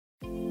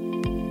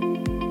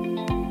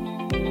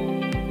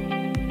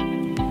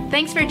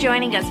Thanks for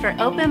joining us for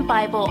Open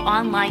Bible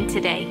Online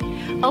today.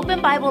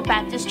 Open Bible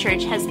Baptist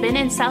Church has been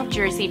in South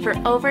Jersey for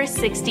over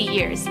 60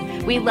 years.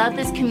 We love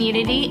this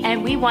community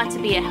and we want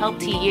to be a help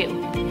to you.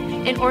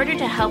 In order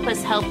to help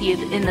us help you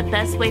in the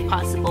best way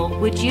possible,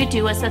 would you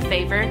do us a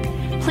favor?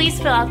 Please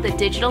fill out the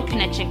digital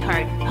connection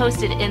card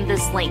posted in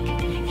this link.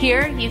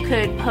 Here you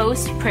could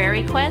post prayer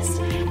requests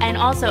and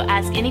also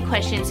ask any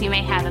questions you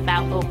may have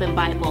about Open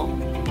Bible.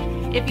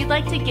 If you'd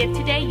like to give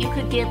today, you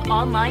could give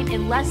online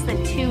in less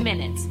than 2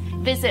 minutes.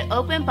 Visit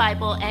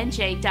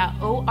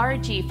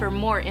openbiblenj.org for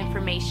more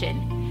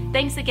information.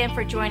 Thanks again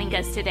for joining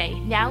us today.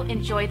 Now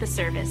enjoy the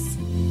service.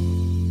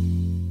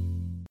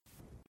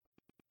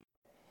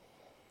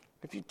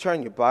 If you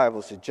turn your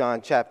Bibles to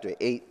John chapter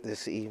 8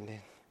 this evening.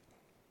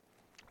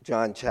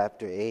 John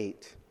chapter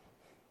 8.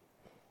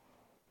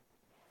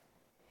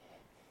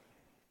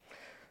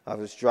 I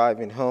was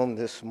driving home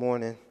this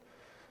morning,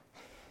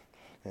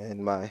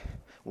 and my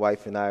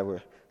wife and I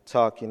were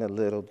talking a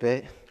little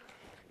bit.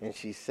 And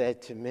she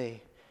said to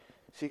me,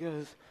 she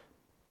goes,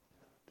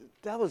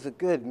 "That was a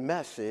good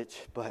message,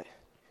 but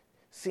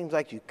seems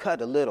like you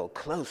cut a little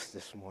close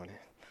this morning."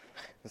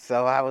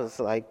 So I was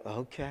like,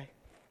 okay,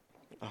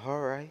 all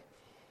right.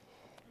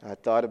 I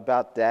thought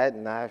about that,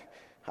 and I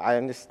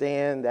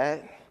understand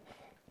that.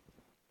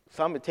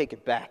 So I'm going to take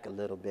it back a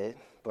little bit,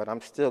 but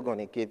I'm still going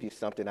to give you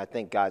something I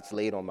think God's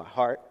laid on my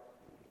heart.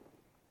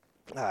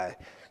 I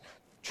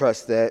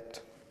trust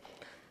that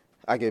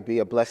I could be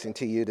a blessing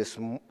to you this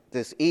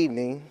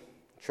evening.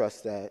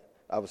 Trust that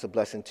I was a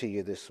blessing to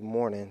you this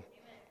morning.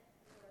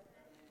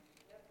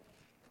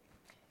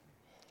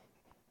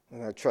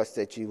 And I trust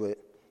that you would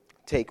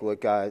take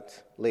what God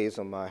lays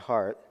on my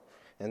heart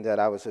and that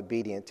I was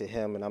obedient to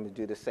him. And I'm going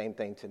to do the same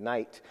thing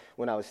tonight.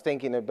 When I was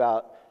thinking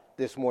about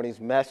this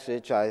morning's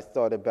message, I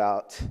thought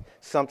about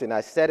something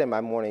I said in my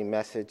morning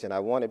message, and I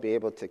want to be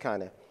able to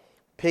kind of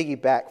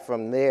piggyback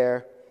from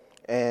there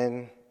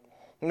and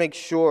make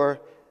sure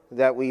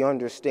that we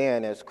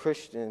understand as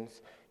Christians,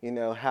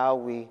 how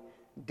we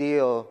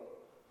deal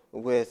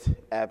with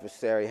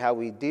adversary, how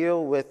we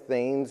deal with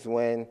things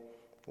when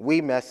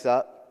we mess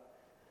up,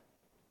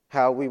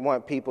 how we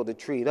want people to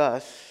treat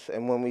us,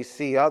 and when we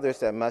see others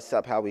that mess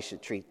up, how we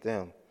should treat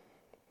them.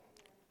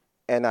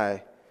 And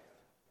I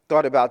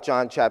thought about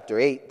John chapter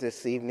 8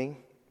 this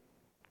evening,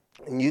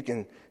 and you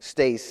can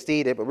stay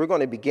seated, but we're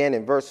going to begin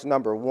in verse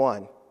number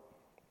 1.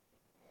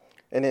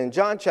 And in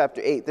John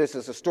chapter 8, this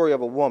is a story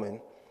of a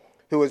woman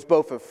who was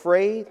both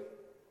afraid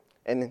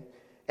and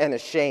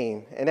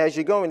ashamed. And as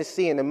you're going to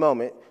see in a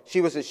moment,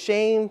 she was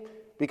ashamed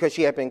because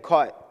she had been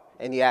caught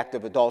in the act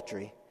of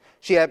adultery.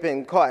 She had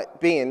been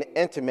caught being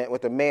intimate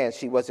with a man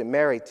she wasn't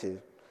married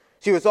to.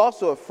 She was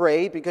also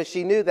afraid because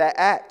she knew that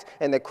act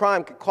and the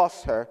crime could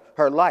cost her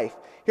her life.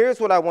 Here's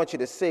what I want you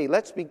to see.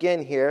 Let's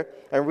begin here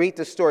and read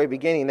the story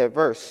beginning at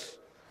verse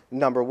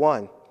number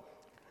 1.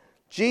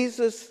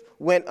 Jesus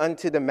went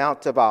unto the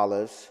Mount of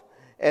Olives,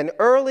 and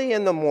early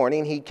in the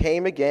morning he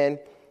came again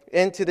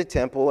into the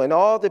temple, and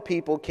all the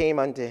people came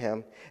unto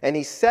him, and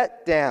he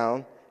sat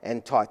down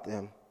and taught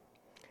them.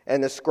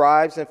 And the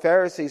scribes and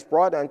Pharisees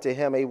brought unto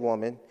him a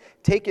woman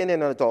taken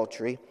in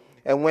adultery,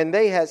 and when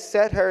they had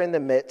set her in the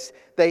midst,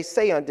 they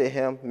say unto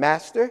him,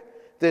 Master,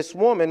 this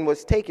woman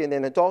was taken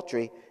in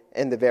adultery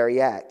in the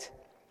very act.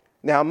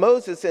 Now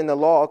Moses in the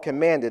law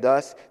commanded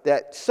us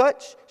that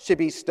such should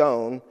be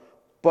stoned,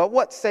 but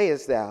what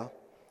sayest thou?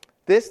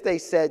 This they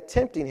said,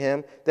 tempting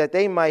him, that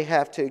they might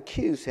have to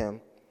accuse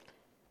him.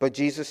 But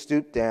Jesus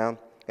stooped down,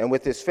 and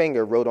with his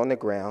finger wrote on the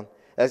ground,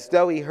 as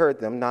though he heard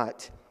them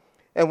not.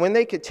 And when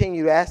they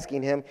continued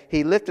asking him,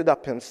 he lifted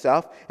up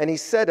himself, and he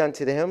said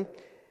unto them,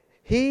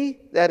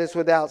 He that is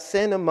without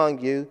sin among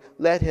you,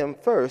 let him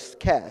first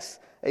cast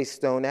a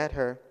stone at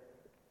her.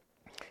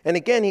 And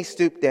again he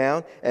stooped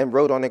down and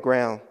wrote on the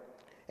ground.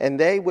 And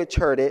they which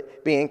heard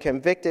it, being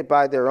convicted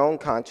by their own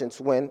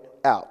conscience, went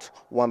out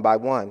one by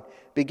one,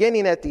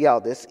 beginning at the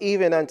eldest,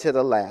 even unto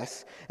the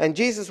last. And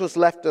Jesus was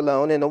left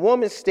alone, and a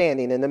woman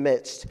standing in the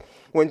midst.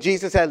 When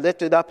Jesus had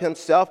lifted up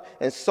himself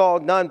and saw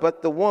none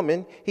but the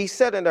woman, he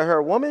said unto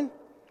her, Woman,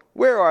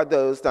 where are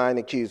those thine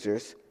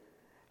accusers?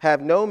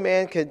 Have no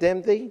man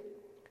condemned thee?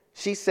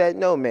 She said,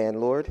 No man,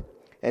 Lord.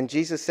 And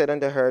Jesus said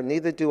unto her,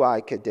 Neither do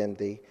I condemn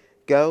thee.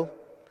 Go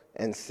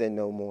and sin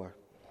no more.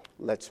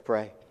 Let's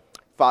pray.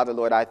 Father,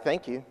 Lord, I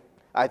thank you.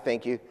 I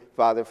thank you,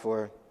 Father,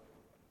 for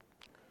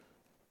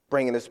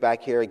bringing us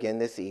back here again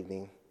this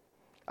evening.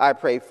 I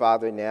pray,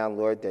 Father, now,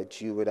 Lord,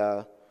 that you would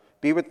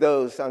be with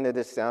those under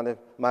the sound of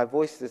my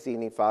voice this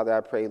evening, Father. I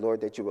pray, Lord,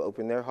 that you would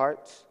open their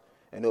hearts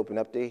and open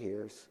up their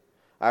ears.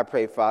 I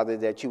pray, Father,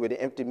 that you would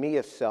empty me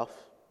of self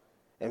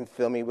and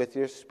fill me with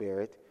your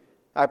Spirit.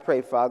 I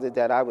pray, Father,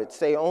 that I would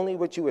say only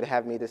what you would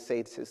have me to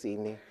say this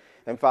evening.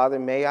 And, Father,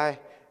 may I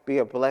be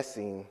a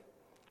blessing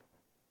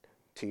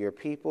to your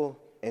people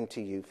and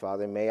to you,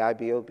 Father. May I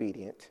be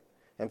obedient.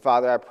 And,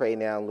 Father, I pray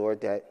now,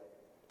 Lord, that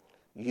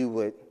you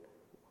would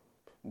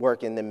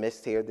work in the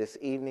midst here this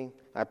evening.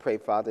 I pray,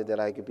 Father, that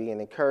I could be an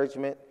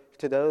encouragement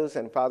to those.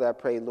 And, Father, I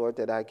pray, Lord,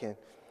 that I can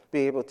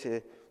be able to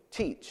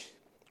teach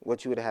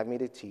what you would have me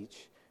to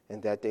teach.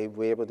 and that they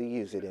will be able to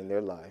use it in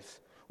their lives.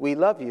 We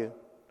love you.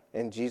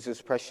 In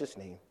Jesus' precious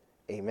name,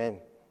 amen.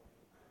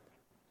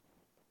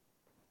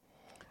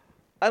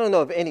 I don't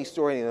know of any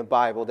story in the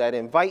Bible that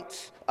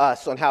invites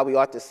us on how we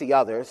ought to see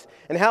others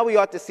and how we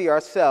ought to see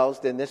ourselves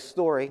than this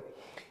story.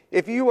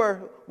 If you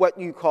are what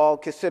you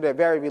consider a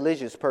very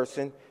religious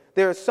person,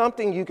 there is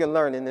something you can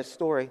learn in this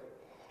story.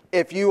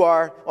 If you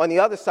are on the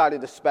other side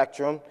of the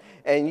spectrum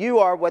and you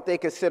are what they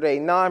consider a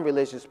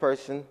non-religious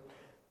person,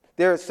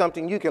 there is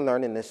something you can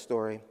learn in this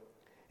story.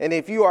 And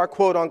if you are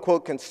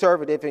quote-unquote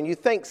conservative and you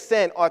think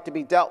sin ought to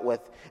be dealt with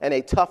in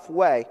a tough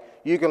way,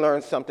 you can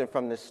learn something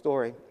from this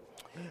story.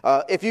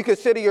 If you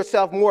consider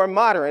yourself more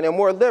moderate and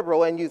more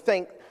liberal and you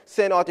think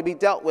sin ought to be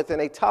dealt with in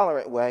a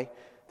tolerant way,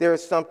 there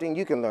is something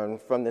you can learn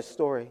from this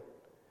story.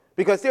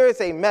 Because there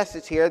is a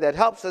message here that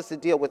helps us to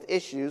deal with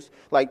issues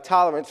like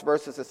tolerance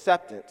versus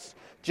acceptance,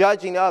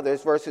 judging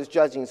others versus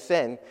judging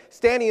sin,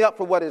 standing up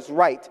for what is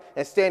right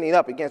and standing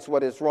up against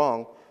what is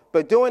wrong,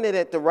 but doing it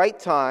at the right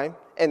time,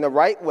 in the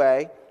right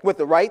way, with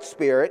the right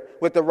spirit,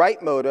 with the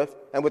right motive,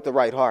 and with the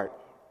right heart.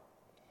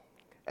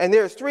 And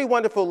there's 3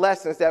 wonderful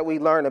lessons that we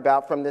learn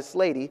about from this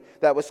lady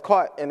that was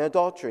caught in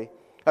adultery,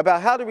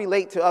 about how to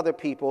relate to other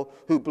people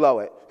who blow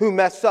it, who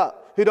mess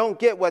up, who don't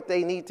get what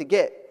they need to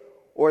get,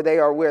 or they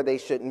are where they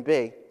shouldn't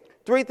be.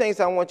 3 things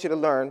I want you to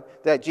learn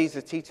that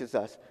Jesus teaches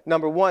us.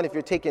 Number 1, if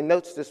you're taking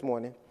notes this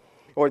morning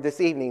or this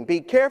evening,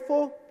 be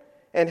careful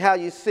in how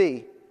you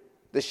see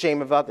the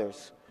shame of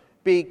others.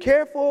 Be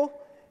careful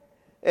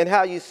in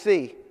how you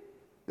see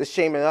the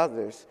shame of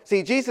others.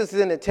 See, Jesus is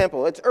in the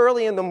temple. It's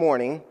early in the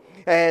morning,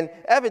 and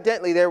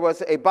evidently there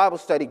was a Bible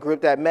study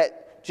group that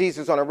met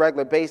Jesus on a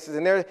regular basis,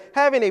 and they're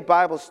having a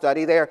Bible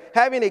study. They're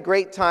having a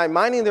great time,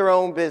 minding their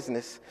own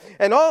business.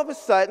 And all of a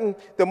sudden,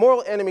 the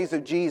moral enemies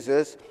of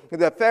Jesus,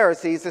 the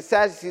Pharisees, the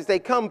Sadducees, they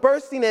come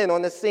bursting in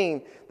on the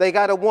scene. They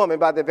got a woman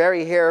by the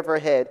very hair of her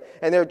head,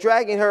 and they're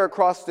dragging her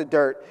across the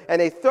dirt,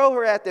 and they throw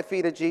her at the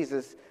feet of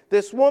Jesus.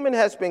 This woman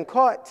has been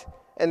caught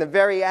in the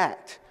very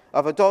act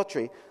of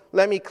adultery.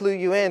 Let me clue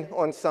you in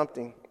on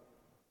something.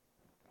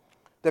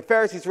 The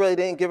Pharisees really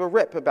didn't give a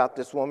rip about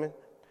this woman.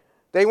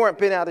 They weren't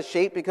bent out of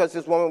shape because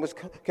this woman was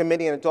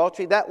committing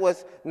adultery. That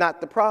was not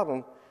the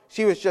problem.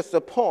 She was just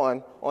a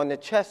pawn on the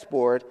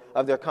chessboard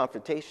of their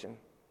confrontation.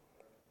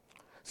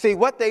 See,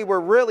 what they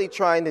were really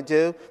trying to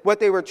do, what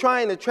they were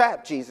trying to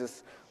trap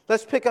Jesus.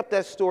 Let's pick up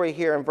that story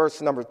here in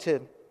verse number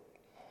 2.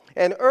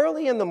 And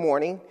early in the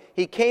morning,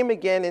 he came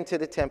again into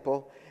the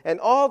temple, and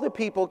all the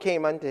people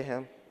came unto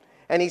him.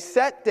 And he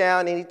sat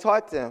down and he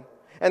taught them.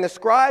 And the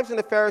scribes and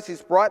the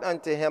Pharisees brought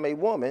unto him a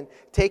woman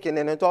taken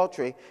in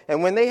adultery.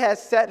 And when they had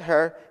set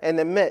her in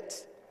the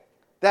midst,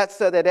 that's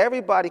so that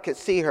everybody could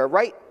see her,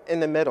 right in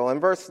the middle. In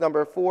verse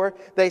number 4,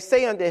 they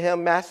say unto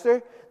him,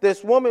 Master,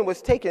 this woman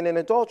was taken in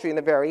adultery in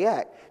the very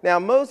act. Now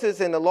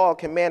Moses in the law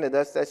commanded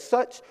us that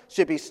such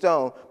should be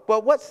stoned.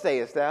 But what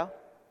sayest thou?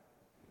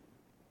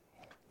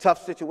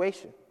 Tough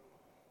situation.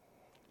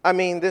 I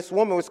mean, this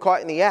woman was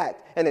caught in the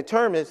act, and the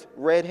term is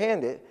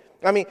red-handed.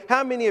 I mean,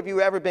 how many of you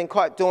ever been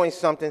caught doing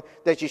something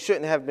that you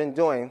shouldn't have been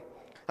doing?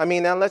 I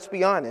mean, now let's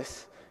be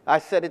honest. I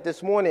said it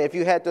this morning. If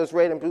you had those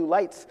red and blue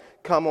lights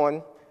come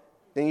on,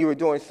 then you were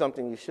doing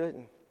something you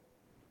shouldn't.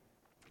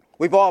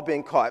 We've all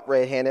been caught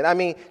red-handed. I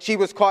mean, she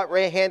was caught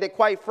red-handed.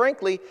 Quite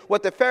frankly,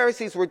 what the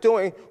Pharisees were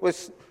doing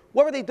was,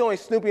 what were they doing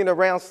snooping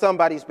around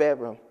somebody's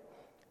bedroom?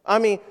 I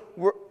mean,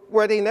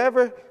 were they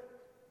never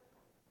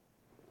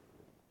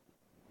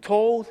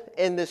told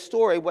in this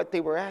story what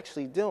they were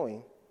actually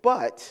doing?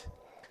 But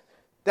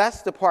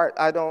that's the part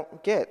I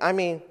don't get. I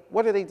mean,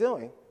 what are they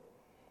doing?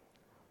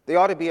 They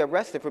ought to be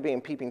arrested for being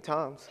peeping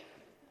Toms.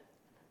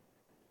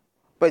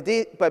 But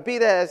be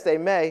that as they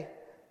may,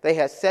 they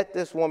had set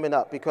this woman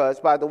up because,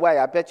 by the way,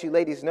 I bet you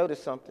ladies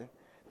noticed something.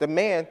 The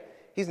man,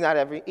 he's not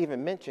ever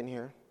even mentioned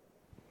here.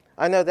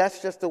 I know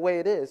that's just the way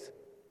it is.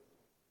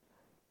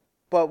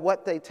 But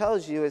what they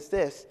tells you is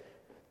this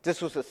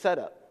was a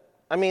setup.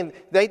 I mean,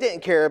 they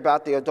didn't care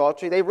about the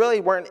adultery. They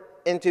really weren't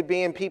into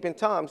being peeping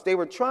Toms. They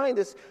were trying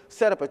to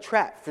set up a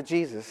trap for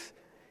Jesus.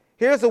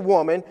 Here's a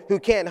woman who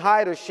can't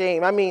hide her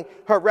shame. I mean,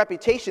 her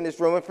reputation is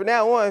ruined. From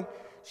now on,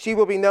 she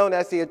will be known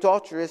as the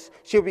adulteress.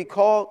 She'll be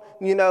called,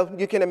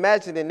 you can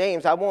imagine the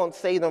names. I won't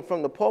say them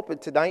from the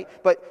pulpit tonight,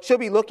 but she'll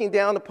be looking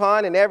down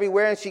upon and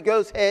everywhere, and she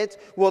goes, heads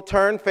will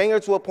turn,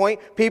 fingers will point,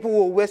 people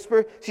will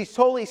whisper. She's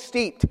totally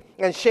steeped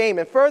in shame.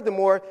 And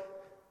furthermore,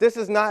 this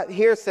is not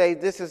hearsay.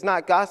 This is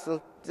not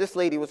gossip. This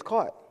lady was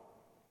caught.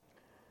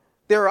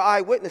 There are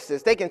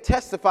eyewitnesses. They can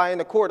testify in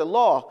the court of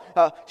law.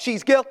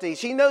 She's guilty.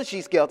 She knows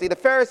she's guilty. The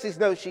Pharisees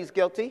know she's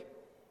guilty.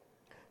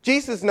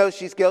 Jesus knows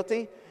she's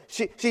guilty.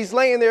 She's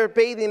laying there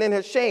bathing in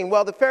her shame.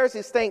 Well, the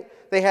Pharisees think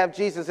they have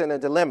Jesus in a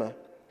dilemma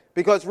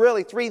because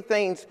really 3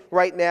 things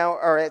right now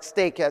are at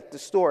stake at the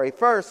story.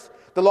 First,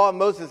 the law of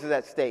Moses is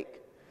at stake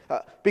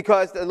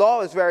because the law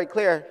is very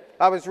clear.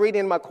 I was reading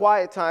in my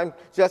quiet time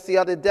just the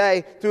other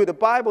day through the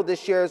Bible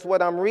this year is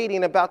what I'm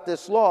reading about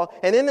this law.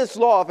 And in this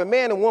law, if a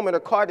man and woman are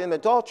caught in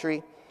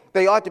adultery,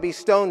 They ought to be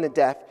stoned to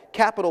death,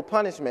 capital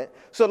punishment.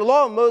 So the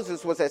law of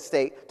Moses was at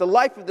stake. The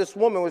life of this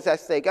woman was at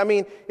stake. I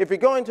mean, if you're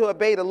going to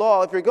obey the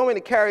law, if you're going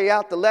to carry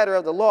out the letter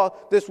of the law,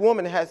 this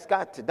woman has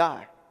got to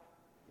die.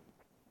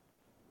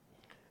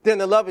 Then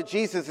the love of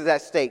Jesus is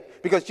at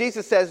stake. Because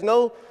Jesus says,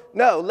 no,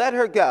 let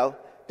her go.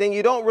 Then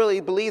you don't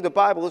really believe the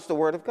Bible is the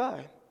Word of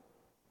God.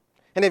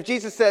 And if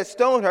Jesus says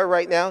stone her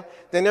right now,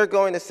 then they're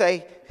going to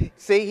say,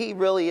 see, he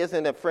really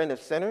isn't a friend of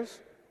sinners.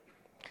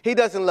 He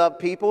doesn't love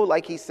people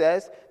like he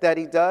says that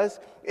he does.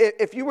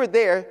 If you were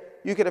there,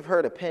 you could have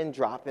heard a pin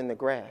drop in the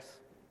grass.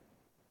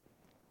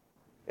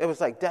 It was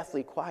like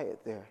deathly quiet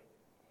there.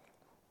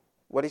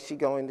 What is she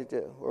going to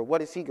do? Or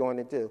what is he going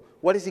to do?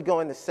 What is he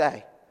going to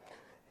say?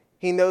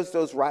 He knows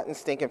those rotten,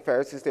 stinking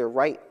Pharisees, they're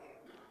right.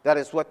 That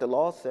is what the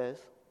law says.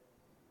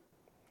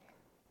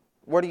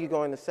 What are you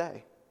going to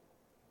say?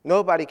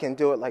 Nobody can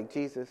do it like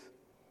Jesus.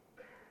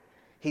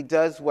 He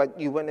does what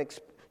you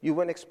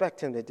wouldn't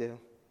expect him to do.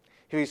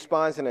 He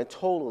responds in a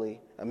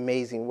totally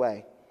amazing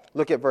way.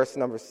 Look at verse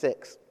number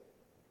 6.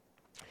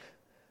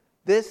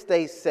 This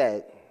they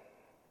said,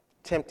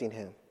 tempting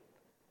him,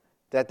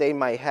 that they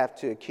might have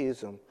to accuse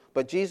him.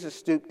 But Jesus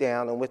stooped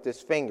down, and with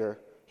his finger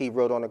he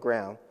wrote on the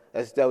ground,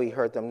 as though he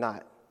heard them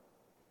not.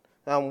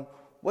 Now,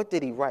 what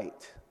did he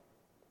write?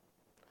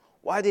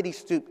 Why did he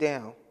stoop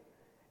down?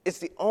 It's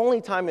the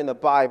only time in the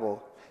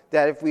Bible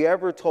that if we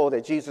ever told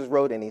that Jesus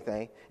wrote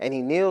anything, and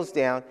he kneels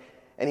down,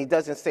 and he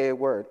doesn't say a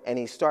word, and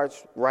he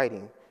starts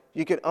writing,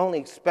 you can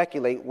only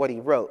speculate what he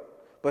wrote.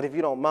 But if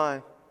you don't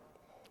mind,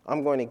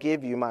 I'm going to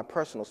give you my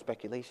personal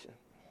speculation.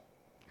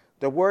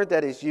 The word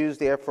that is used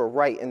there for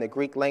write in the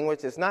Greek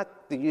language is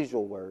not the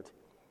usual word.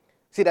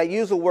 See, that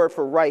usual word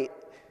for write,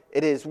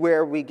 it is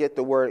where we get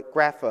the word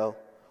grapho.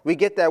 We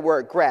get that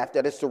word graph,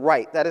 that is to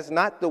write. That is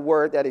not the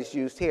word that is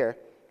used here.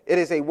 It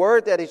is a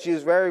word that is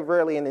used very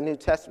rarely in the New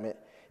Testament.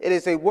 It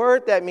is a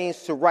word that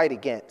means to write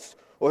against,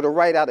 or to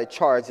write out a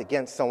charge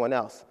against someone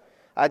else.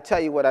 I tell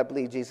you what I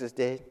believe Jesus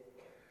did.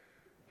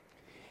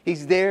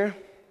 He's there,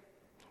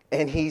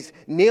 and he's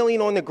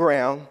kneeling on the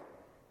ground,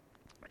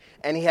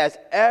 and he has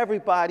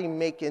everybody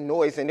making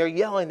noise, and they're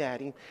yelling at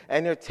him,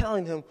 and they're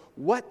telling him,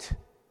 what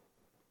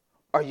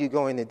are you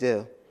going to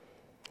do?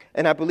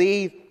 And I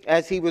believe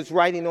as he was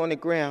writing on the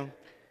ground,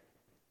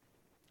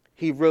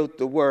 he wrote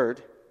the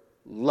word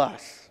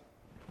lust.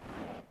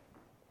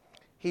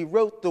 He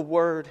wrote the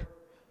word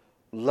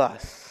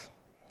lust.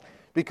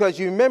 Because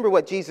you remember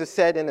what Jesus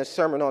said in the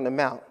Sermon on the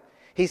Mount.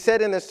 He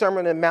said in the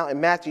Sermon on the Mount in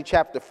Matthew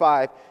chapter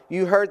 5,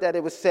 you heard that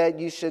it was said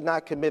you should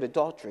not commit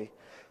adultery.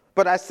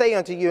 But I say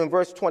unto you in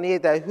verse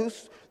 28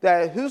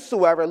 that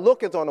whosoever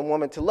looketh on a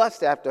woman to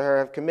lust after her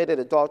have committed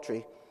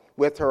adultery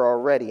with her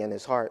already in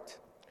his heart.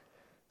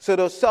 So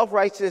those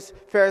self-righteous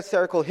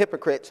Pharisaical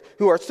hypocrites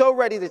who are so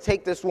ready to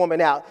take this woman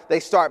out, they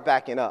start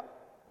backing up.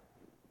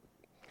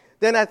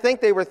 Then I think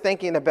they were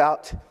thinking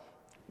about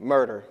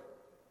murder.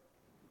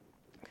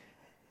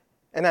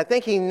 And I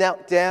think he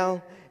knelt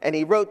down and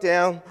he wrote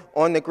down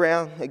on the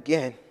ground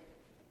again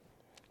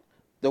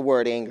the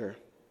word anger.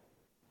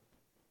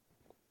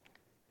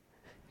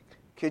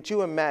 Could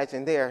you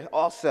imagine there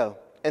also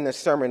in the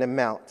Sermon on the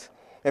Mount?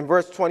 In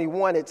verse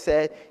 21 it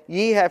said,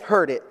 ye have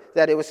heard it,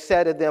 that it was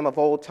said of them of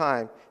old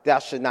time, thou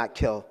shalt not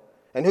kill.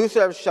 And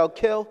whosoever shall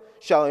kill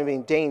shall be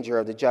in danger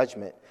of the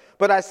judgment.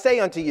 But I say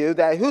unto you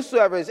that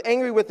whosoever is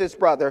angry with his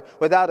brother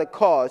without a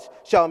cause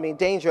shall be in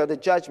danger of the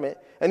judgment.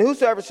 And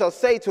whosoever shall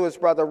say to his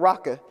brother,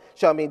 Raca,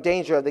 shall be in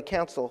danger of the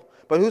council.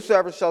 But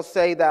whosoever shall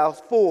say, thou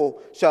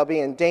fool, shall be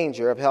in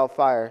danger of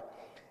hellfire.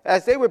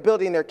 As they were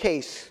building their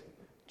case,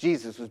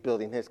 Jesus was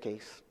building his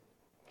case.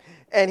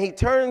 And he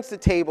turns the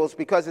tables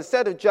because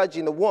instead of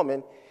judging the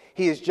woman,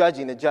 he is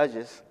judging the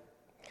judges.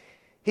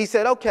 He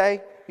said,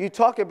 okay, you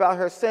talk about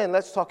her sin,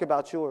 let's talk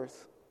about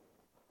yours.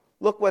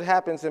 Look what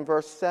happens in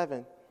verse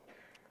 7.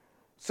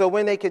 So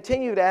when they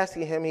continued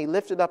asking him, he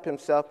lifted up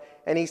himself,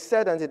 and he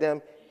said unto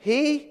them,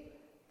 he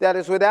that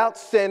is without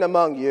sin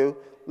among you,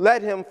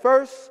 let him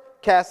first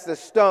cast the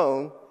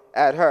stone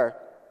at her.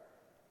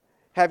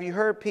 Have you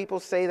heard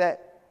people say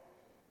that?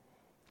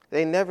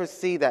 They never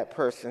see that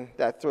person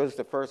that throws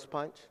the first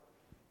punch,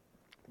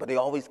 but he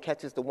always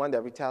catches the one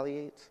that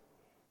retaliates.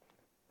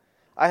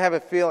 I have a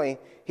feeling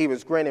he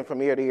was grinning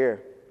from ear to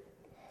ear,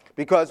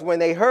 because when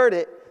they heard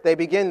it, they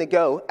began to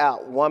go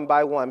out one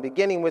by one,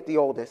 beginning with the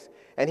oldest.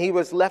 And he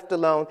was left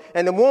alone.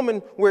 And the woman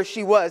where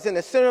she was, in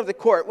the center of the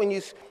court, when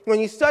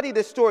you study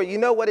this story, you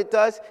know what it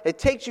does? It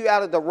takes you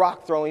out of the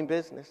rock-throwing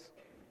business.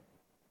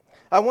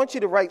 I want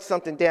you to write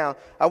something down.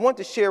 I want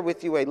to share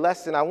with you a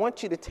lesson I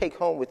want you to take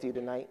home with you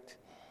tonight.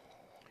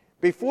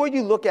 Before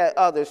you look at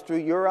others through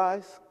your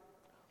eyes,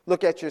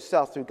 look at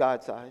yourself through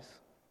God's eyes.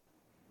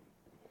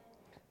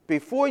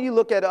 Before you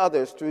look at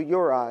others through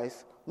your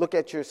eyes, look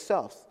at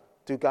yourself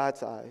through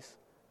God's eyes.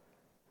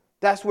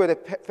 That's where the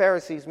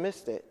Pharisees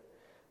missed it.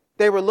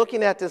 They were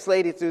looking at this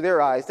lady through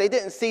their eyes. They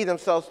didn't see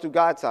themselves through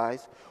God's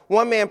eyes.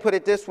 One man put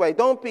it this way: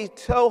 don't be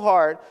so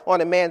hard on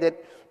a man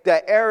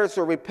that errors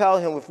or repel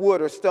him with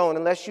wood or stone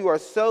unless you are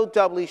so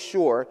doubly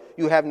sure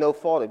you have no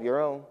fault of your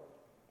own.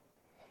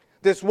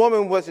 This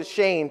woman was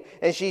ashamed,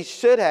 and she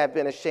should have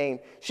been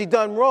ashamed. She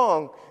done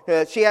wrong.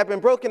 She had been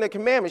broken the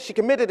commandments. She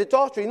committed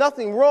adultery.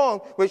 Nothing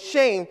wrong with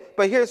shame,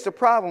 but here's the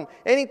problem.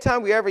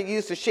 Anytime we ever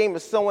use the shame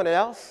of someone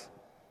else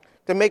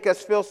to make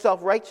us feel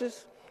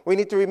self-righteous, we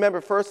need to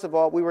remember, first of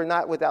all, we were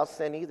not without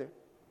sin either.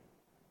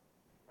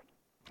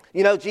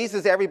 You know,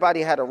 Jesus,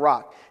 everybody had a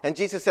rock. And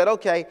Jesus said,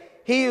 okay,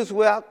 he who's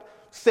without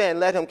sin,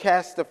 let him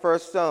cast the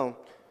first stone.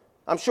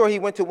 I'm sure he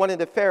went to one of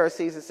the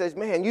Pharisees and says,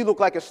 man, you look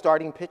like a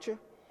starting pitcher.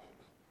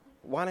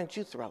 Why don't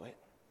you throw it?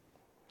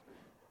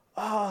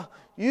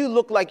 You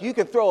look like you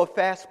can throw a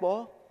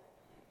fastball.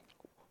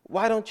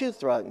 Why don't you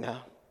throw it? No,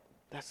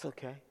 that's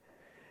okay.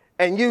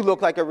 And you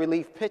look like a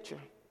relief pitcher.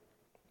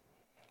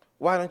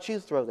 Why don't you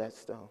throw that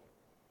stone?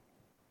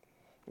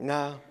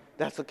 No,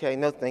 that's okay.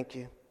 No, thank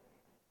you.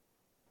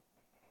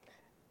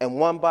 And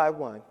one by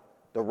one,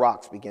 the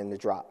rocks begin to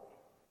drop.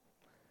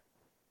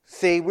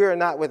 See, we are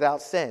not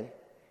without sin.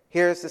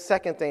 Here's the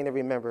second thing to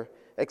remember.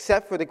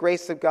 Except for the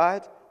grace of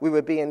God, we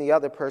would be in the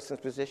other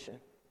person's position.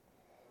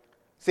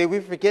 See,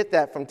 we forget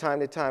that from time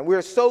to time.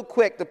 We're so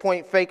quick to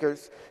point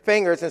fingers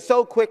and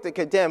so quick to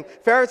condemn.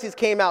 Pharisees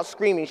came out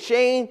screaming,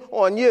 shame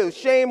on you,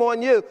 shame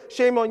on you,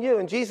 shame on you.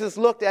 And Jesus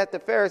looked at the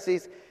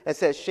Pharisees and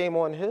said, shame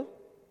on who?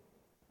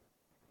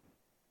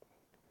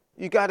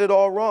 You got it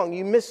all wrong.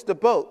 You missed the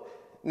boat.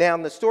 Now,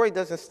 the story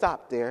doesn't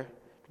stop there,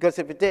 because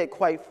if it did,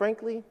 quite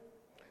frankly,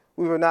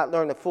 we would not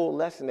learn the full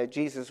lesson that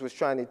Jesus was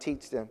trying to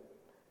teach them.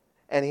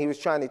 And he was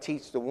trying to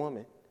teach the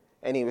woman,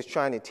 and he was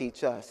trying to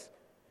teach us.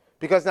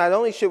 Because not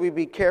only should we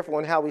be careful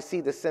in how we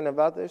see the sin of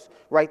others,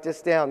 write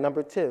this down,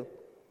 number 2,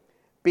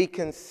 be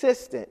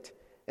consistent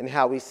in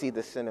how we see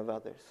the sin of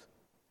others.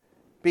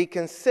 Be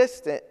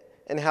consistent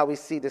in how we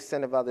see the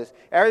sin of others.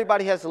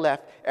 Everybody has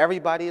left.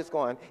 Everybody is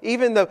gone.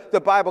 Even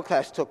the Bible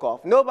class took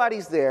off.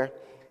 Nobody's there.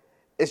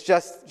 It's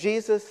just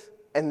Jesus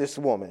and this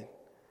woman.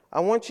 I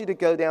want you to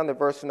go down to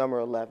verse number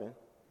 11.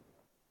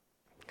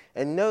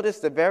 And notice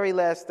the very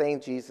last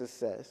thing Jesus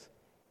says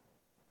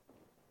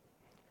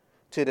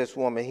to this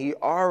woman. He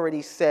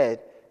already said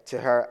to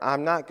her,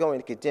 I'm not going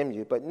to condemn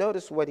you. But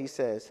notice what he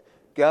says.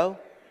 Go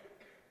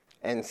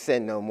and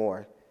sin no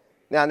more.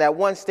 Now, that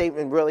one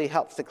statement really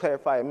helps to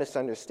clarify a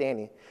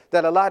misunderstanding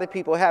that a lot of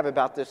people have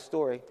about this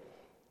story.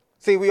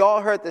 See, we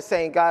all heard the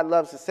saying, God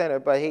loves the sinner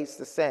but hates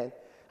the sin.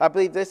 I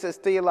believe this is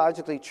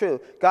theologically true.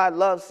 God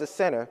loves the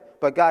sinner,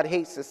 but God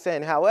hates the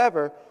sin.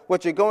 However,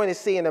 what you're going to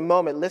see in a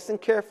moment, listen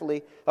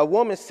carefully, a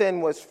woman's sin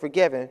was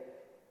forgiven,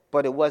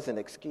 but it wasn't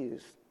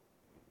excused.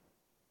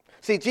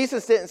 See,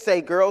 Jesus didn't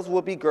say girls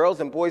will be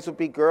girls and boys will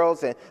be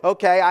girls, and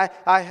okay,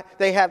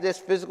 they have this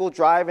physical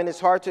drive, and it's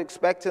hard to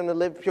expect them to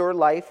live pure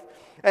life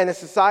in the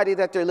society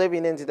that they're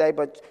living in today,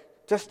 but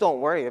just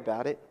don't worry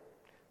about it.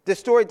 The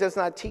story does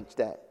not teach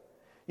that.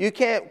 You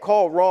can't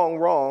call wrong,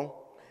 wrong.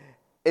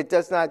 It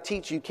does not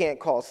teach you can't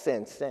call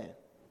sin, sin.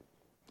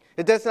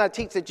 It does not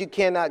teach that you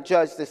cannot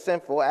judge the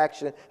sinful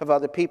action of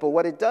other people.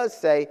 What it does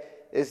say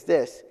is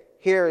this.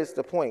 Here is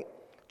the point.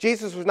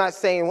 Jesus was not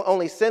saying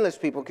only sinless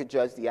people could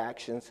judge the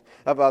actions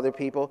of other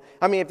people.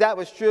 I mean, if that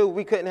was true,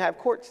 we couldn't have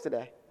courts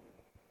today.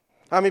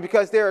 I mean,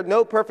 because there are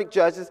no perfect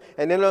judges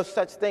and there's no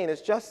such thing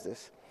as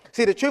justice.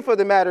 See, the truth of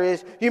the matter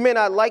is, you may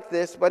not like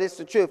this, but it's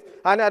the truth.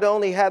 I not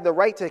only have the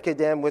right to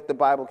condemn what the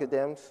Bible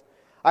condemns,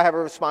 I have a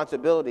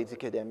responsibility to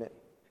condemn it.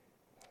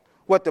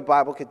 What the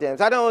Bible condemns.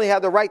 I don't only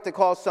have the right to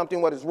call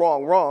something what is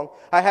wrong, wrong.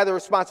 I have the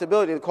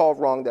responsibility to call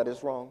wrong that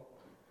is wrong.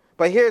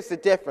 But here's the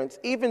difference.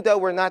 Even though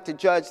we're not to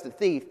judge the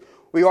thief,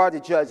 we are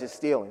to judge his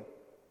stealing.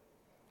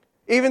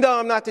 Even though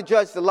I'm not to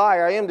judge the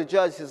liar, I am to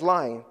judge his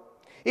lying.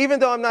 Even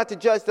though I'm not to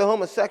judge the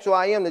homosexual,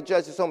 I am to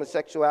judge his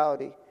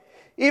homosexuality.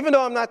 Even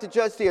though I'm not to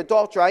judge the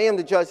adulterer, I am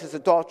to judge his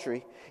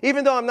adultery.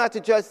 Even though I'm not to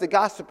judge the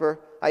gossiper,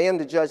 I am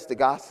to judge the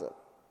gossip.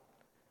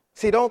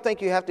 See, don't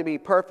think you have to be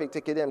perfect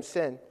to condemn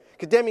sin.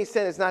 Condemning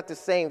sin is not the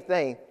same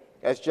thing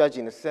as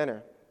judging the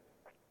sinner.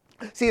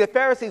 See, the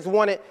Pharisees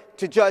wanted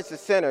to judge the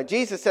sinner.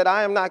 Jesus said,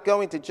 I am not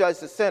going to judge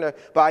the sinner,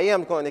 but I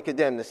am going to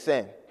condemn the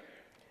sin.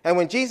 And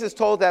when Jesus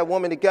told that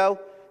woman to go,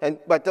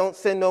 but don't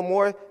sin no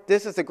more,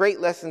 this is a great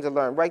lesson to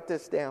learn. Write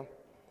this down.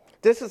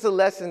 This is a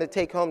lesson to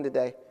take home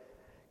today.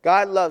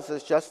 God loves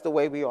us just the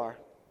way we are.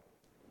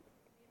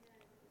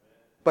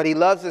 But he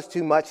loves us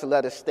too much to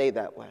let us stay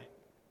that way.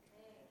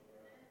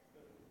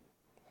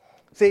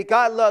 See,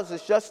 God loves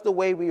us just the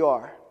way we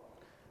are,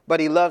 but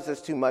he loves us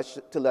too much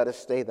to let us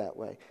stay that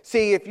way.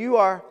 See, if you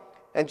are,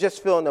 and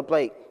just fill in the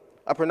blank,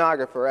 a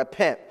pornographer, a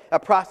pimp, a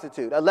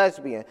prostitute, a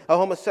lesbian, a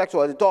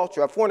homosexual, an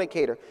adulterer, a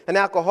fornicator, an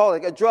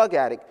alcoholic, a drug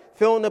addict,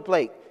 fill in the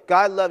blank.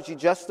 God loves you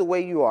just the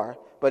way you are,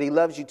 but he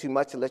loves you too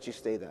much to let you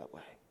stay that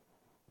way.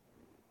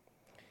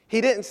 He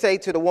didn't say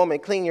to the woman,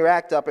 clean your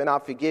act up and I'll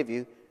forgive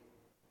you.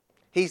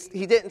 He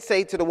didn't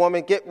say to the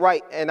woman, get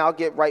right and I'll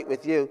get right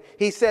with you.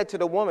 He said to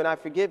the woman, I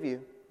forgive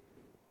you.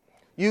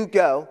 You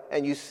go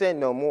and you sin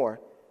no more.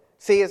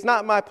 See, it's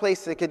not my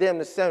place to condemn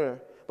the sinner,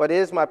 but it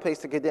is my place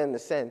to condemn the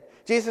sin.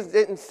 Jesus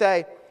didn't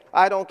say,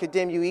 I don't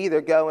condemn you either,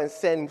 go and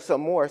sin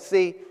some more.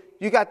 See,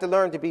 you got to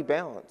learn to be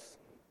balanced.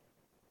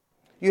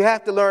 You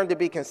have to learn to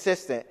be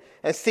consistent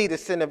and see the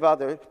sin of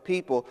other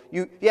people.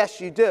 Yes,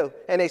 you do.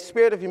 And a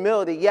spirit of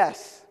humility,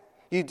 yes,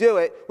 you do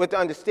it with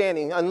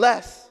understanding.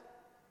 Unless,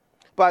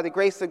 by the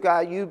grace of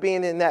God, you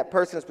being in that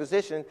person's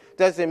position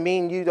doesn't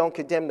mean you don't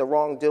condemn the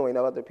wrongdoing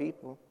of other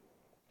people.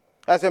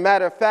 As a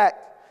matter of fact,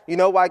 you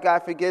know why God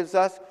forgives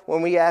us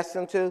when we ask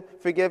him to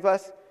forgive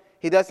us?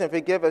 He doesn't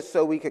forgive us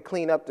so we could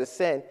clean up the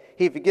sin.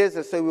 He forgives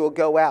us so we will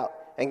go out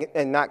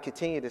and not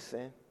continue to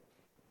sin.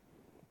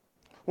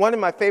 One of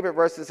my favorite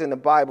verses in the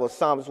Bible is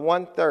Psalms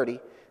 130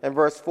 and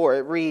verse 4.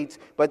 It reads,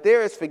 "But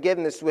there is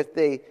forgiveness with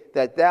thee,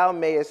 that thou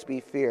mayest be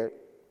feared."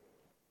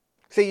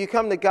 See, you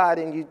come to God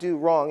and you do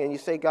wrong, and you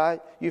say, "God,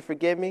 you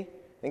forgive me?"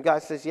 And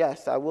God says,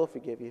 "Yes, I will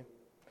forgive you.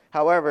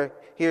 However,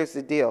 here's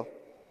the deal.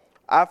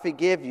 I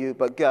forgive you,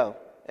 but go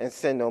and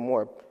sin no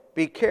more."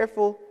 Be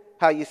careful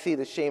how you see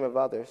the shame of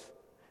others.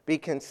 Be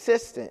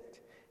consistent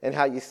in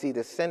how you see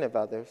the sin of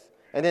others.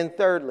 And then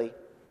thirdly,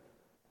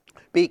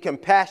 be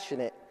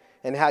compassionate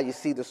in how you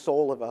see the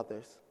soul of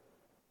others.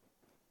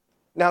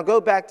 Now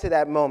go back to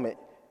that moment.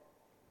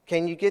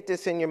 Can you get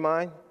this in your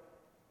mind?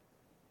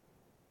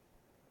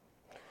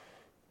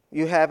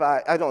 You have,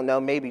 I don't know,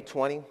 maybe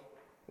 20,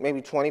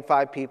 maybe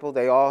 25 people.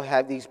 They all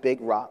have these big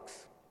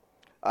rocks.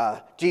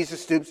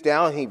 Jesus stoops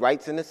down, he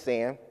writes in the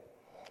sand,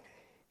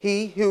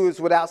 "He who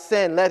is without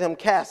sin, let him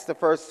cast the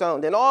first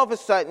stone." Then all of a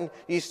sudden,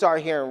 you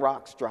start hearing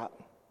rocks drop.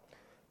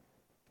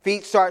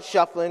 Feet start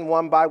shuffling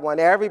one by one.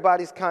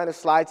 Everybody's kind of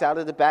slides out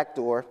of the back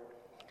door.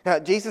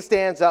 Jesus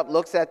stands up,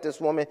 looks at this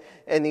woman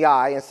in the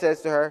eye, and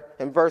says to her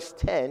in verse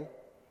 10,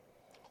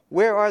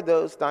 "Where are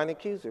those thine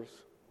accusers?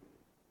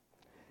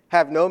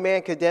 Have no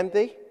man condemned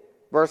thee?"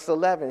 Verse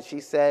 11, she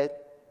said,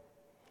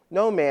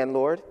 "No man,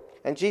 Lord."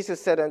 And Jesus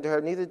said unto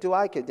her, "Neither do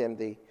I condemn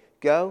thee.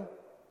 Go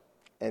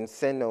and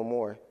sin no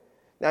more."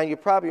 Now, you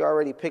probably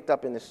already picked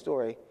up in the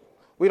story.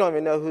 We don't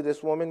even know who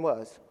this woman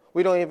was.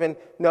 We don't even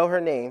know her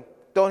name.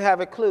 Don't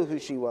have a clue who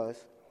she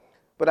was.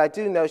 But I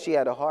do know she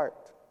had a heart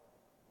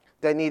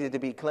that needed to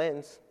be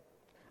cleansed.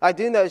 I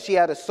do know she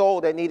had a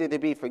soul that needed to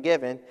be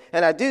forgiven.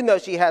 And I do know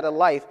she had a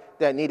life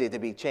that needed to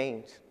be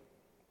changed.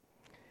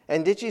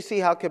 And did you see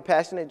how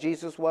compassionate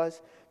Jesus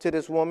was to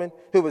this woman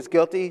who was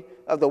guilty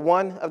of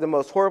one of the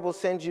most horrible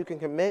sins you can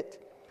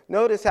commit?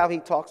 Notice how he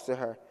talks to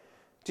her.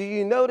 Do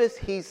you notice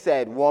he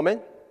said,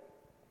 "Woman"?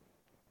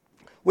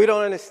 We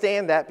don't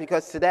understand that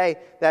because today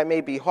that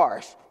may be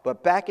harsh.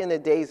 But back in the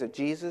days of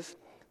Jesus,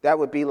 that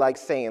would be like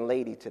saying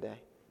 "lady"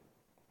 today.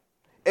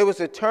 It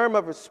was a term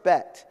of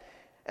respect.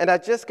 And I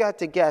just got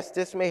to guess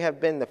this may have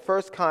been the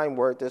first kind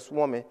word this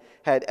woman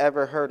had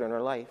ever heard in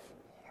her life.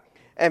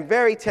 And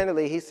very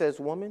tenderly, he says,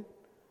 "Woman,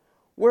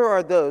 where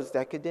are those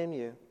that condemn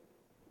you?"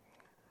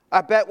 I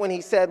bet when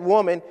he said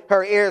 "woman,"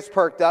 her ears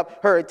perked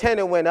up, her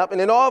antenna went up,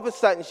 and then all of a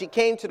sudden she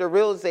came to the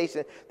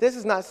realization, this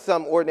is not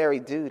some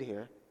ordinary dude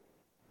here.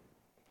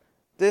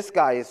 This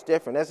guy is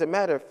different. As a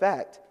matter of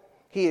fact,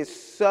 he is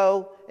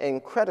so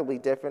incredibly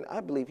different, I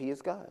believe he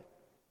is God.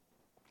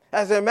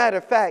 As a matter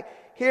of fact,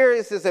 here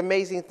is this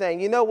amazing thing.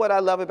 You know what I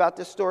love about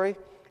this story?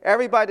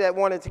 Everybody that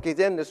wanted to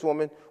condemn this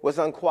woman was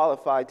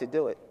unqualified to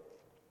do it.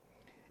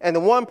 And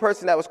the one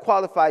person that was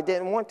qualified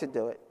didn't want to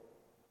do it.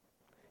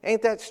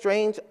 Ain't that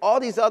strange? All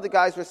these other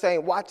guys were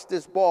saying, "Watch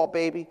this ball,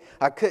 baby.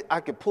 I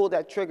could pull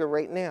that trigger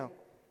right now."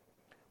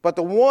 But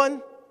the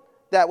one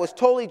that was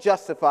totally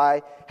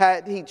justified,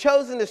 had he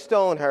chosen to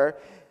stone her,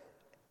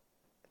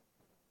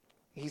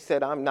 he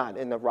said, "I'm not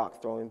in the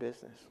rock throwing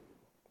business."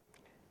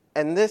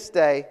 And this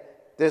day,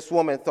 this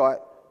woman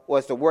thought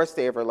was the worst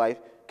day of her life,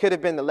 could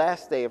have been the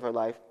last day of her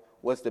life,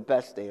 was the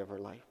best day of her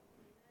life.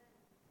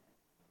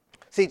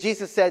 See,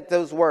 Jesus said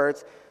those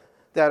words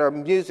that are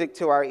music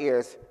to our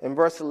ears. In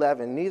verse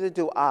 11, "Neither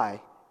do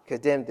I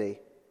condemn thee."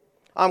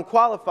 I'm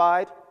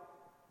qualified.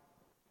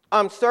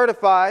 I'm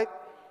certified.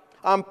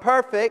 I'm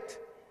perfect.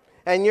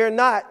 And you're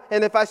not.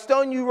 And if I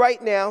stone you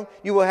right now,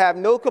 you will have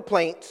no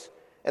complaints,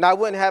 and I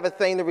wouldn't have a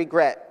thing to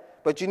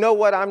regret. But you know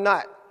what? I'm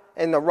not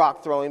in the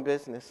rock throwing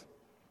business.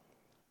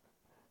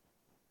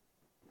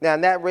 Now,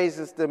 and that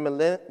raises the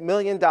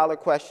million-dollar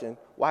question.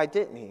 Why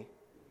didn't he?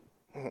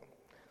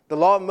 The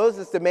law of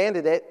Moses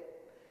demanded it.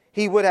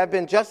 He would have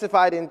been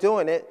justified in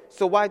doing it,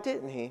 so why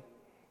didn't he?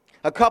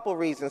 A couple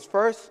reasons.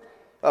 First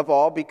of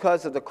all,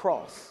 because of the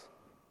cross.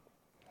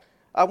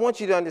 I want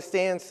you to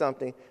understand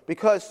something,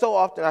 because so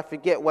often I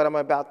forget what I'm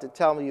about to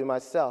tell you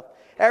myself.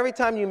 Every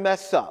time you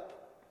mess up,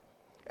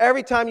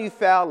 every time you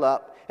foul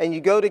up, and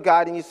you go to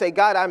God and you say,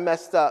 "God, I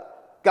messed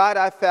up. God,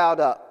 I fouled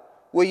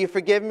up. Will you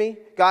forgive me?"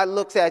 God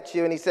looks at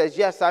you and he says,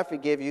 "Yes, I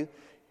forgive you."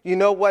 You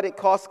know what it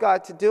cost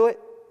God to do it?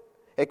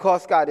 It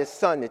cost God his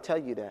son to tell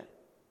you that.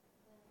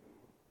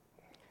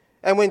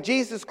 And when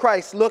Jesus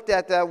Christ looked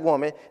at that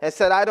woman and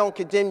said, "I don't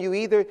condemn you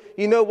either,"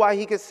 you know why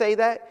he could say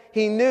that?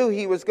 He knew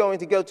he was going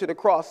to go to the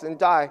cross and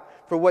die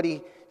for what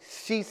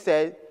she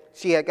said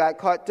she had got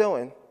caught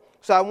doing.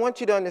 So I want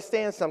you to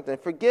understand something.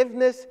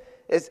 Forgiveness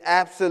is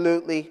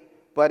absolutely,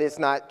 but it's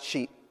not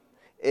cheap.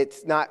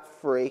 It's not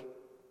free,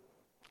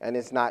 and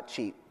it's not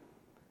cheap,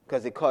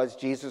 because it cost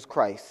Jesus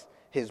Christ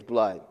his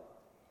blood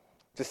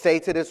to say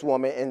to this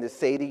woman and to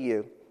say to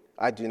you,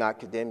 I do not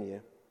condemn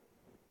you.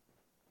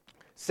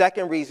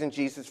 Second reason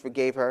Jesus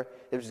forgave her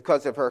is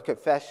because of her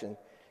confession.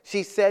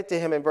 She said to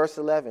him in verse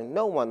 11,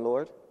 no one,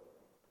 Lord.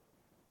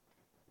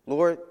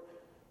 Lord,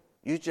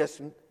 you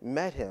just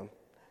met him.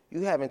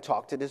 You haven't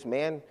talked to this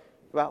man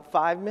about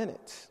 5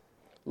 minutes.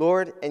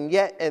 Lord, and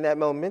yet in that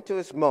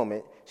momentous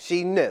moment,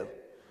 she knew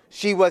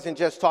she wasn't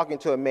just talking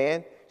to a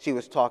man, she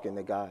was talking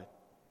to God.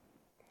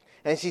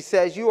 And she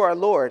says, you are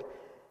Lord.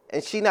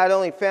 And she not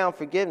only found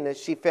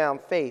forgiveness, she found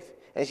faith.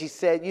 And she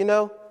said, you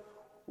know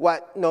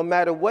what? No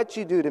matter what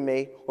you do to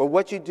me or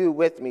what you do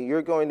with me,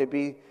 you're going to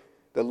be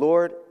the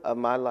Lord of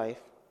my life.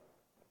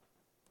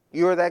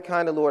 You are that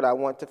kind of Lord I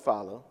want to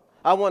follow.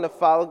 I want to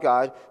follow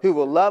God who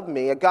will love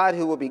me, a God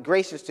who will be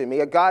gracious to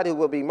me, a God who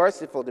will be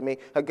merciful to me,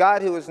 a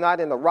God who is not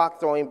in the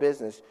rock-throwing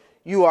business.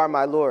 You are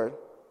my Lord.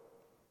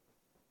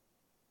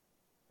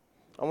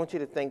 I want you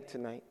to think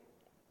tonight.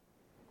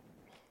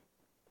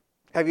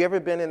 Have you ever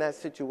been in that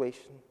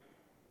situation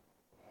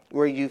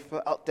where you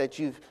felt that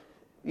you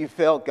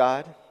failed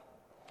God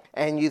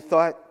and you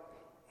thought,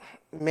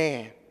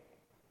 man,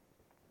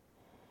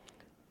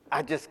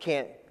 I just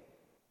can't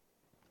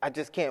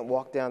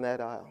walk down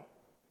that aisle.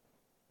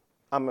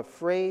 I'm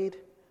afraid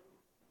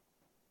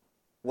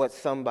what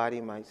somebody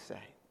might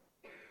say.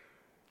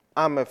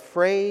 I'm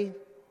afraid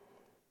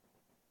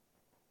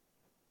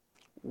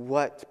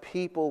what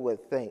people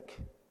would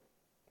think.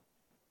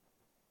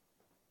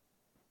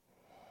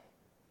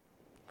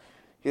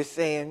 You're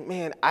saying,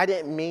 man, I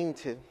didn't mean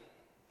to.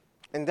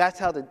 And that's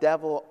how the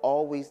devil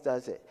always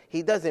does it.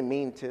 He doesn't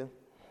mean to.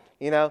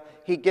 You know,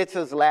 he gets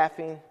us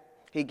laughing.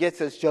 He gets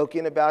us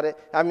joking about it.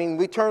 I mean,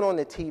 we turn on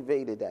the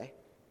TV today.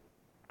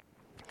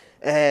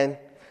 And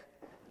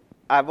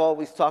I've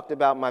always talked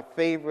about my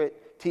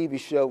favorite TV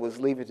show was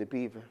Leave It to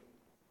Beaver.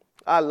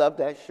 I love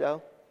that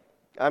show.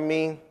 I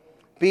mean,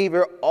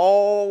 Beaver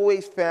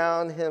always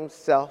found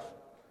himself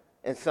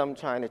in some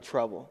kind of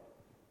trouble.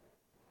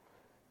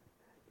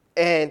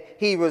 And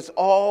he was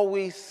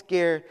always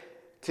scared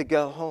to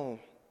go home.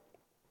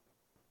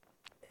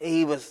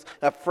 He was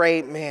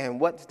afraid, man,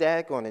 what's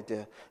Dad going to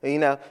do? You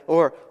know,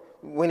 or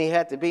when he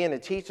had to be in the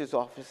teacher's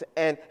office.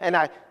 And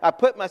I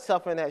put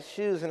myself in that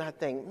shoes and I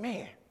think,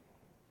 man,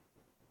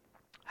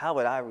 how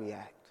would I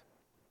react?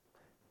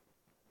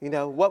 You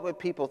know, what would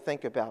people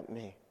think about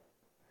me?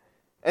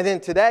 And then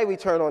today we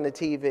turn on the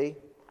TV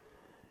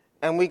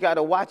and we got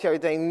to watch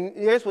everything.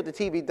 Here's what the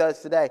TV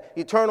does today.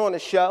 You turn on the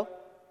show.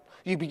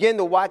 You begin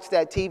to watch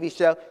that TV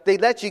show. They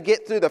let you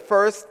get through the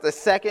first, the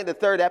second, the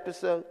third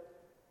episode.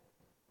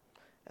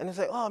 And it's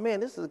like, oh, man,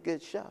 this is a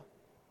good show.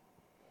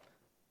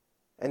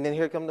 And then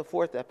here comes the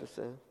fourth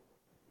episode.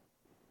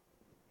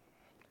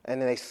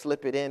 And then they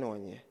slip it in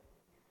on you.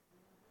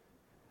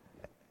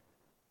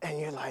 And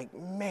you're like,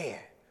 man,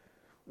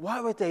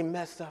 why would they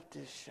mess up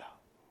this show?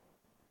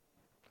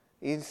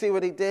 You see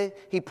what he did?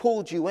 He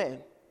pulled you in.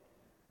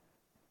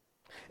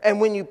 And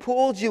when you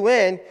pulled you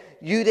in,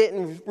 you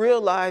didn't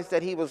realize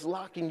that he was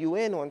locking you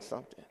in on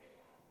something.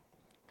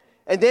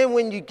 And then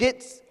when you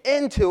get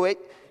into it,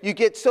 you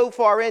get so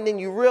far in and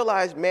you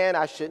realize, man,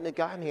 I shouldn't have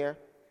gotten here.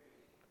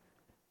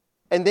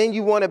 And then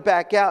you want to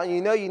back out, and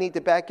you know you need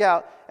to back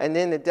out. And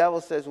then the devil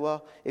says,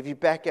 well, if you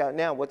back out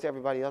now, what's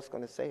everybody else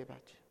going to say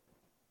about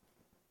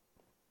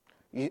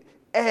you?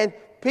 And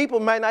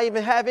people might not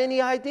even have any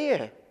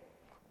idea.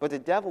 But the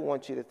devil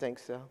wants you to think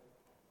so.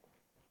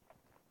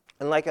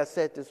 And like I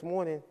said this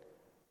morning,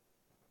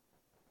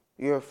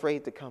 you're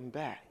afraid to come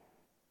back.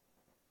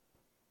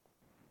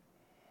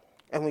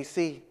 And we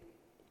see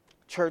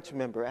church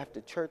member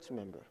after church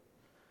member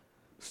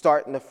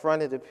start in the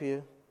front of the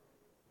pew,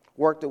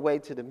 work their way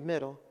to the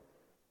middle,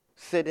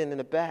 sitting in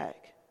the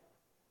back.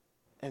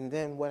 And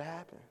then what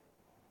happened?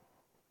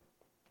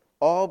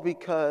 All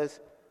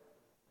because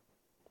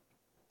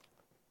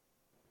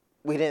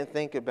we didn't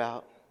think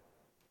about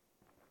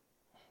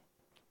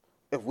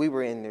if we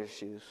were in their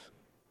shoes.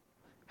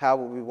 How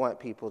would we want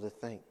people to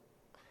think?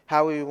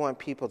 How would we want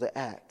people to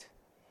act?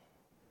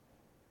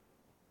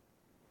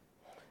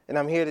 And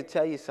I'm here to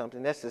tell you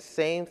something. That's the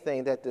same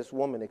thing that this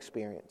woman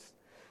experienced.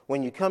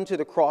 When you come to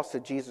the cross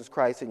of Jesus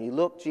Christ and you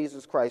look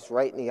Jesus Christ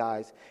right in the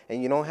eyes,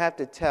 and you don't have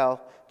to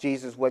tell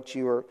Jesus what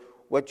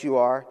you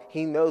are.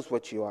 He knows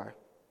what you are.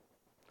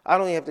 I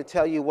don't even have to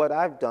tell you what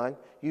I've done.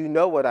 You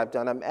know what I've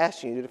done. I'm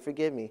asking you to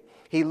forgive me.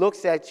 He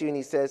looks at you and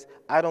he says,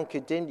 I don't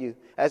condemn you.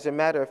 As a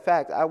matter of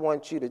fact, I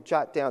want you to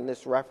jot down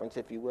this reference,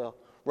 if you will.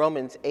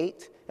 Romans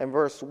 8 and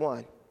verse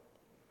 1.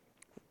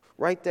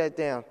 Write that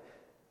down.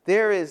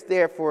 There is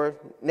therefore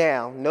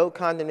now no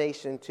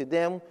condemnation to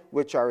them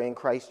which are in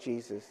Christ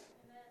Jesus.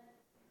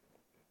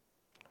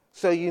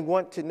 So you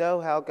want to know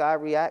how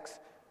God reacts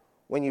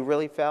when you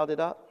really fouled it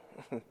up?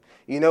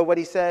 You know what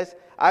he says?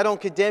 I don't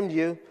condemn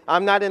you.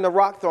 I'm not in the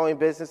rock-throwing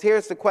business.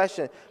 Here's the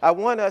question. I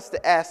want us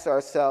to ask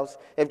ourselves,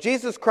 if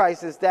Jesus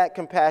Christ is that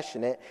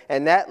compassionate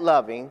and that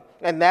loving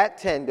and that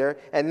tender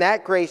and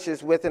that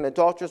gracious with an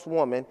adulterous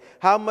woman,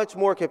 how much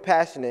more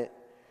compassionate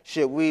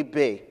should we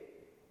be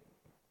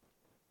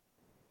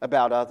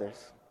about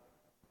others?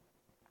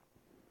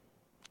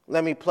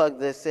 Let me plug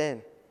this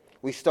in.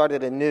 We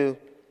started a new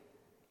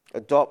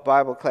adult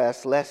Bible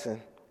class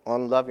lesson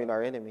on loving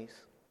our enemies.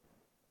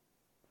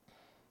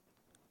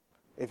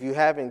 If you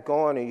haven't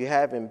gone or you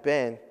haven't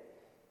been,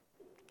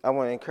 I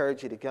want to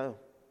encourage you to go.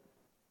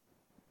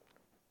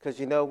 Because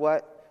you know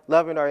what?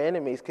 Loving our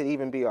enemies could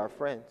even be our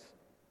friends,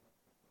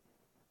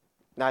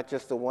 not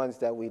just the ones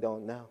that we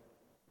don't know.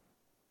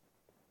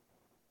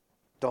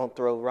 Don't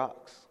throw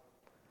rocks.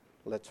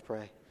 Let's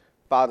pray.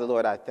 Father,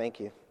 Lord, I thank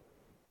you.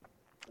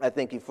 I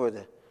thank you for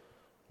the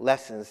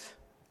lessons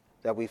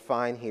that we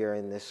find here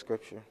in this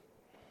scripture.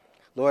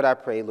 Lord, I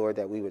pray, Lord,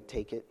 that we would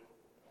take it.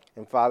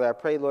 And Father, I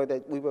pray, Lord,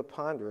 that we would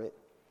ponder it.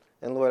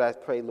 And Lord, I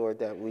pray, Lord,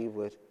 that we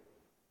would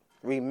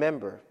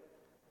remember,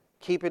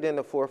 keep it in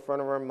the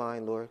forefront of our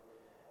mind, Lord,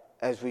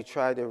 as we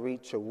try to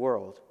reach a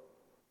world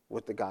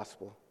with the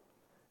gospel.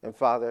 And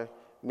Father,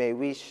 may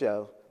we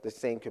show the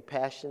same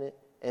compassion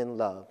and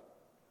love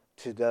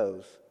to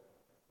those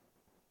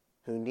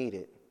who need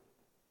it,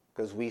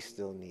 because we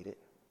still need it.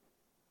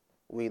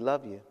 We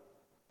love you.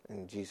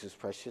 In Jesus'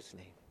 precious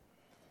name.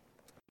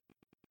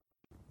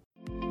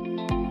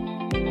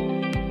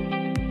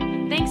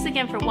 Thanks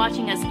again for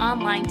watching us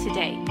online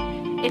today.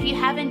 If you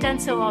haven't done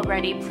so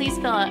already, please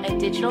fill out a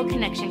digital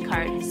connection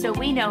card so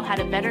we know how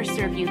to better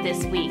serve you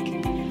this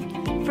week.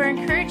 For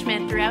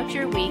encouragement throughout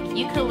your week,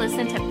 you can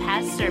listen to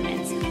past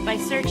sermons by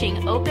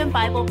searching Open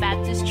Bible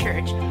Baptist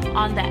Church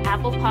on the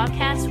Apple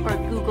Podcasts or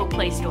Google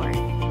Play Store.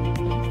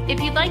 If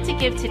you'd like to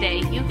give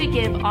today, you could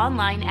give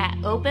online at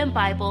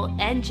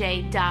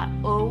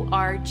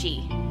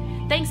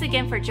openbiblenj.org. Thanks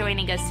again for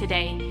joining us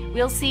today.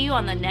 We'll see you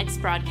on the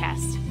next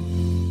broadcast.